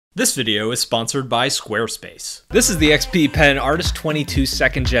This video is sponsored by Squarespace. This is the XP Pen Artist 22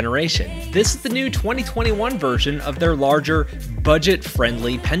 2nd generation. This is the new 2021 version of their larger,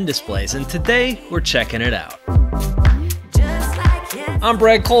 budget-friendly pen displays, and today we're checking it out. I'm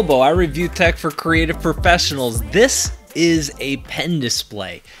Brad Colbo. I review tech for creative professionals. This is a pen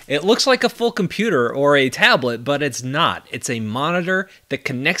display. It looks like a full computer or a tablet, but it's not. It's a monitor that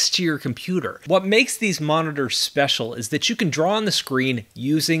connects to your computer. What makes these monitors special is that you can draw on the screen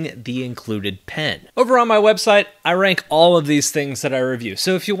using the included pen. Over on my website, I rank all of these things that I review.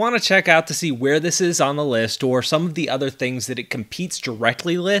 So if you want to check out to see where this is on the list or some of the other things that it competes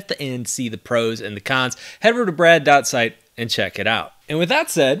directly with and see the pros and the cons, head over to brad.site and check it out. And with that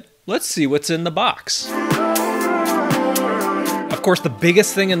said, let's see what's in the box. Of course, the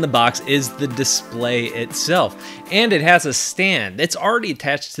biggest thing in the box is the display itself, and it has a stand. It's already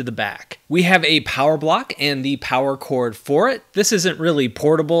attached to the back. We have a power block and the power cord for it. This isn't really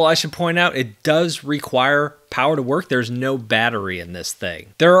portable, I should point out. It does require power to work. There's no battery in this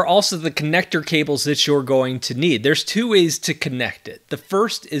thing. There are also the connector cables that you're going to need. There's two ways to connect it. The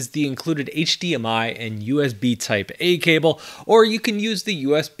first is the included HDMI and USB Type A cable, or you can use the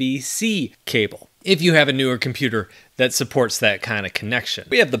USB-C cable if you have a newer computer that supports that kind of connection.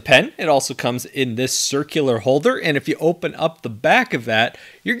 We have the pen. It also comes in this circular holder, and if you open up the back of that,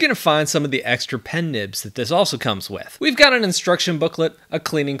 you're going to find some of the extra pen nibs that this also comes with. We've got an instruction booklet, a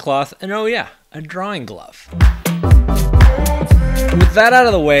cleaning cloth, and oh yeah, a drawing glove. With that out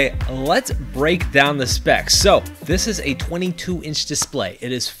of the way, let's break down the specs. So this is a 22-inch display.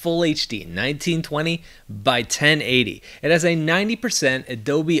 It is full HD, 1920 by 1080. It has a 90%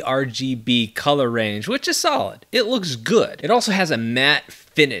 Adobe RGB color range, which is solid. It looks good. It also has a matte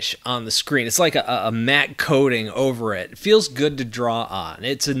finish on the screen. It's like a matte coating over it. It feels good to draw on.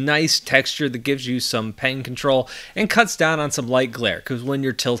 It's a nice texture that gives you some pen control and cuts down on some light glare, because when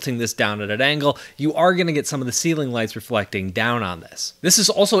you're tilting this down at an angle, you are going to get some of the ceiling lights reflecting down on this. This is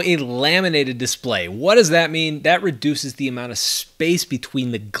also a laminated display. What does that mean? That reduces the amount of space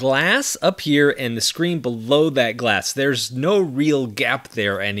between the glass up here and the screen below that glass. There's no real gap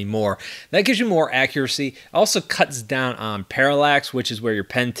there anymore. That gives you more accuracy. It also cuts down on parallax, which is where your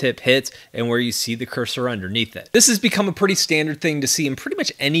pen tip hits and where you see the cursor underneath it. This has become a pretty standard thing to see in pretty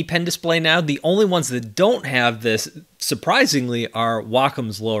much any pen display now. The only ones that don't have this, surprisingly, are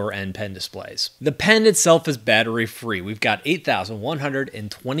Wacom's lower end pen displays. The pen itself is battery free. We've got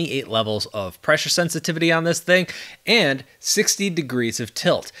 8,128 levels of pressure sensitivity on this thing and 60 degrees of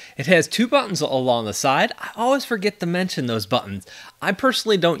tilt. It has two buttons along the side. I always forget to mention those buttons. I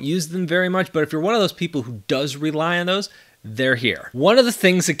personally don't use them very much, but if you're one of those people who does rely on those, they're here. One of the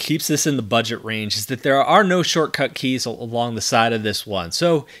things that keeps this in the budget range is that there are no shortcut keys along the side of this one.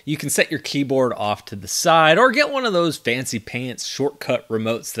 So you can set your keyboard off to the side or get one of those fancy pants shortcut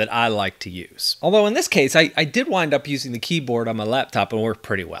remotes that I like to use. Although in this case, I did wind up using the keyboard on my laptop and worked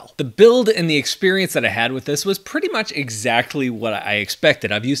pretty well. The build and the experience that I had with this was pretty much exactly what I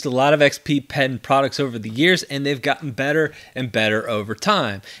expected. I've used a lot of XP Pen products over the years, and they've gotten better and better over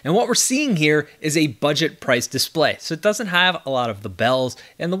time. And what we're seeing here is a budget price display. So it doesn't have a lot of the bells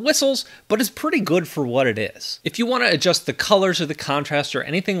and the whistles, but it's pretty good for what it is. If you want to adjust the colors or the contrast or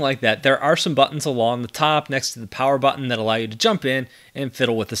anything like that, there are some buttons along the top next to the power button that allow you to jump in and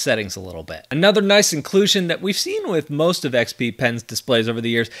fiddle with the settings a little bit. Another nice inclusion that we've seen with most of XP Pen's displays over the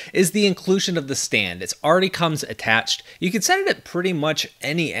years is the inclusion of the stand. It already comes attached. You can set it at pretty much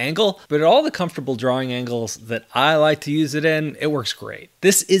any angle, but at all the comfortable drawing angles that I like to use it in, it works great.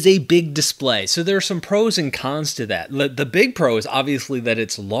 This is a big display, so there are some pros and cons to that. The big pro is obviously that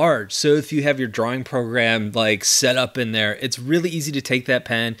it's large, so if you have your drawing program like set up in there, it's really easy to take that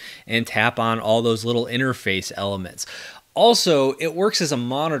pen and tap on all those little interface elements. Also, it works as a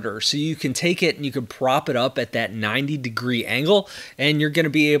monitor, so you can take it and you can prop it up at that 90-degree angle, and you're going to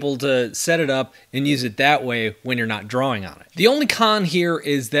be able to set it up and use it that way when you're not drawing on it. The only con here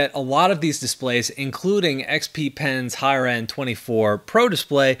is that a lot of these displays, including XP Pen's higher-end 24 Pro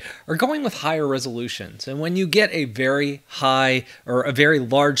display, are going with higher resolutions. And when you get a very high or a very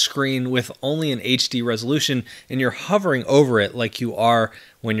large screen with only an HD resolution and you're hovering over it like you are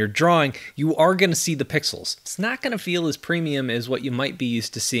when you're drawing, you are going to see the pixels. It's not going to feel as premium as what you might be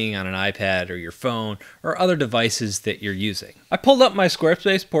used to seeing on an iPad or your phone or other devices that you're using. I pulled up my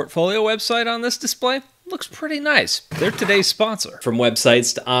Squarespace portfolio website on this display. looks pretty nice. They're today's sponsor. From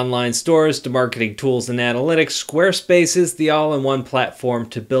websites to online stores to marketing tools and analytics, Squarespace is the all-in-one platform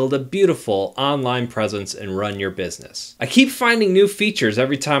to build a beautiful online presence and run your business. I keep finding new features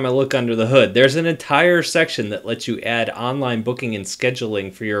every time I look under the hood. There's an entire section that lets you add online booking and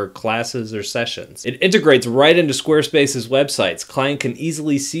scheduling for your classes or sessions. It integrates right into Squarespace's websites. Client can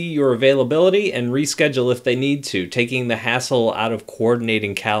easily see your availability and reschedule if they need to, taking the hassle out of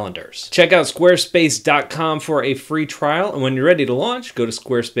coordinating calendars. Check out squarespace.com for a free trial, and when you're ready to launch, go to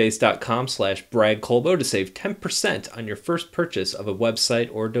squarespace.com/BradColbo to save 10% on your first purchase of a website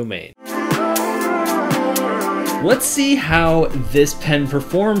or domain. Let's see how this pen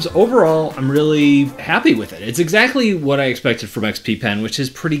performs. Overall, I'm really happy with it. It's exactly what I expected from XP Pen, which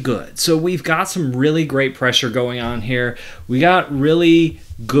is pretty good. So we've got some really great pressure going on here. We got really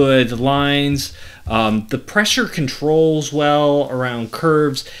good lines. The pressure controls well around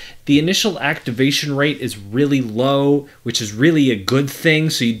curves. The initial activation rate is really low, which is really a good thing,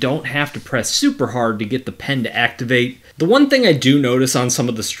 so you don't have to press super hard to get the pen to activate. The one thing I do notice on some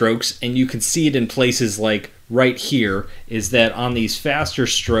of the strokes, and you can see it in places like right here, is that on these faster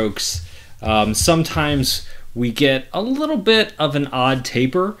strokes, sometimes we get a little bit of an odd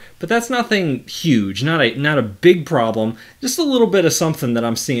taper, but that's nothing huge, not a big problem, just a little bit of something that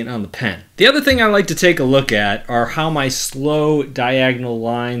I'm seeing on the pen. The other thing I like to take a look at are how my slow diagonal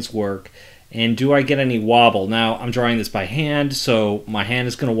lines work, and do I get any wobble? Now, I'm drawing this by hand, so my hand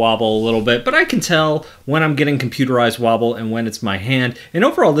is going to wobble a little bit, but I can tell when I'm getting computerized wobble and when it's my hand, and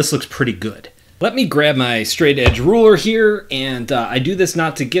overall this looks pretty good. Let me grab my straight edge ruler here, and I do this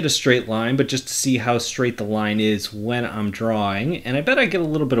not to get a straight line, but just to see how straight the line is when I'm drawing. And I bet I get a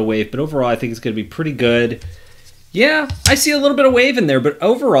little bit of wave, but overall I think it's going to be pretty good. Yeah, I see a little bit of wave in there, but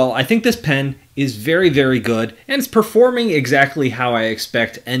overall I think this pen is very, very good, and it's performing exactly how I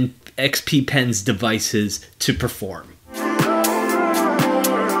expect XP Pen's devices to perform.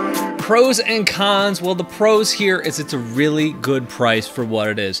 Pros and cons. Well, the pros here is it's a really good price for what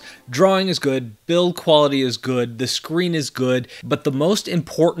it is. Drawing is good, build quality is good, the screen is good, but the most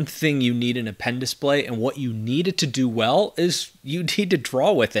important thing you need in a pen display and what you need it to do well is you need to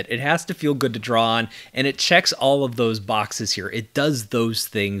draw with it. It has to feel good to draw on, and it checks all of those boxes here. It does those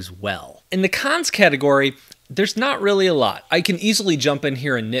things well. In the cons category, there's not really a lot. I can easily jump in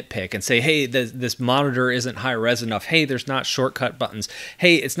here and nitpick and say, hey, this monitor isn't high res enough. Hey, there's not shortcut buttons.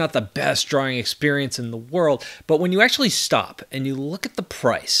 Hey, it's not the best drawing experience in the world. But when you actually stop and you look at the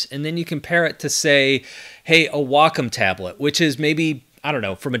price and then you compare it to, say, hey, a Wacom tablet, which is maybe, I don't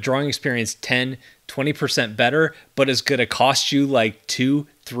know, from a drawing experience 10, 20% better, but is going to cost you like 2,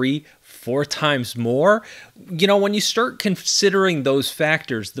 3, 4 times more. You know, when you start considering those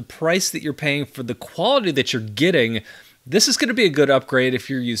factors, the price that you're paying for the quality that you're getting, this is going to be a good upgrade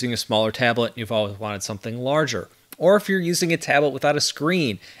if you're using a smaller tablet and you've always wanted something larger. Or if you're using a tablet without a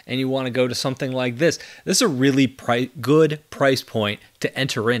screen and you want to go to something like this. This is a really good price point to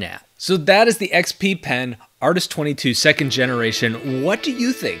enter in at. So that is the XP Pen Artist 22 2nd generation. What do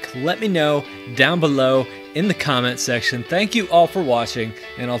you think? Let me know down below in the comment section. Thank you all for watching,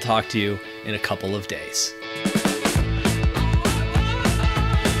 and I'll talk to you in a couple of days.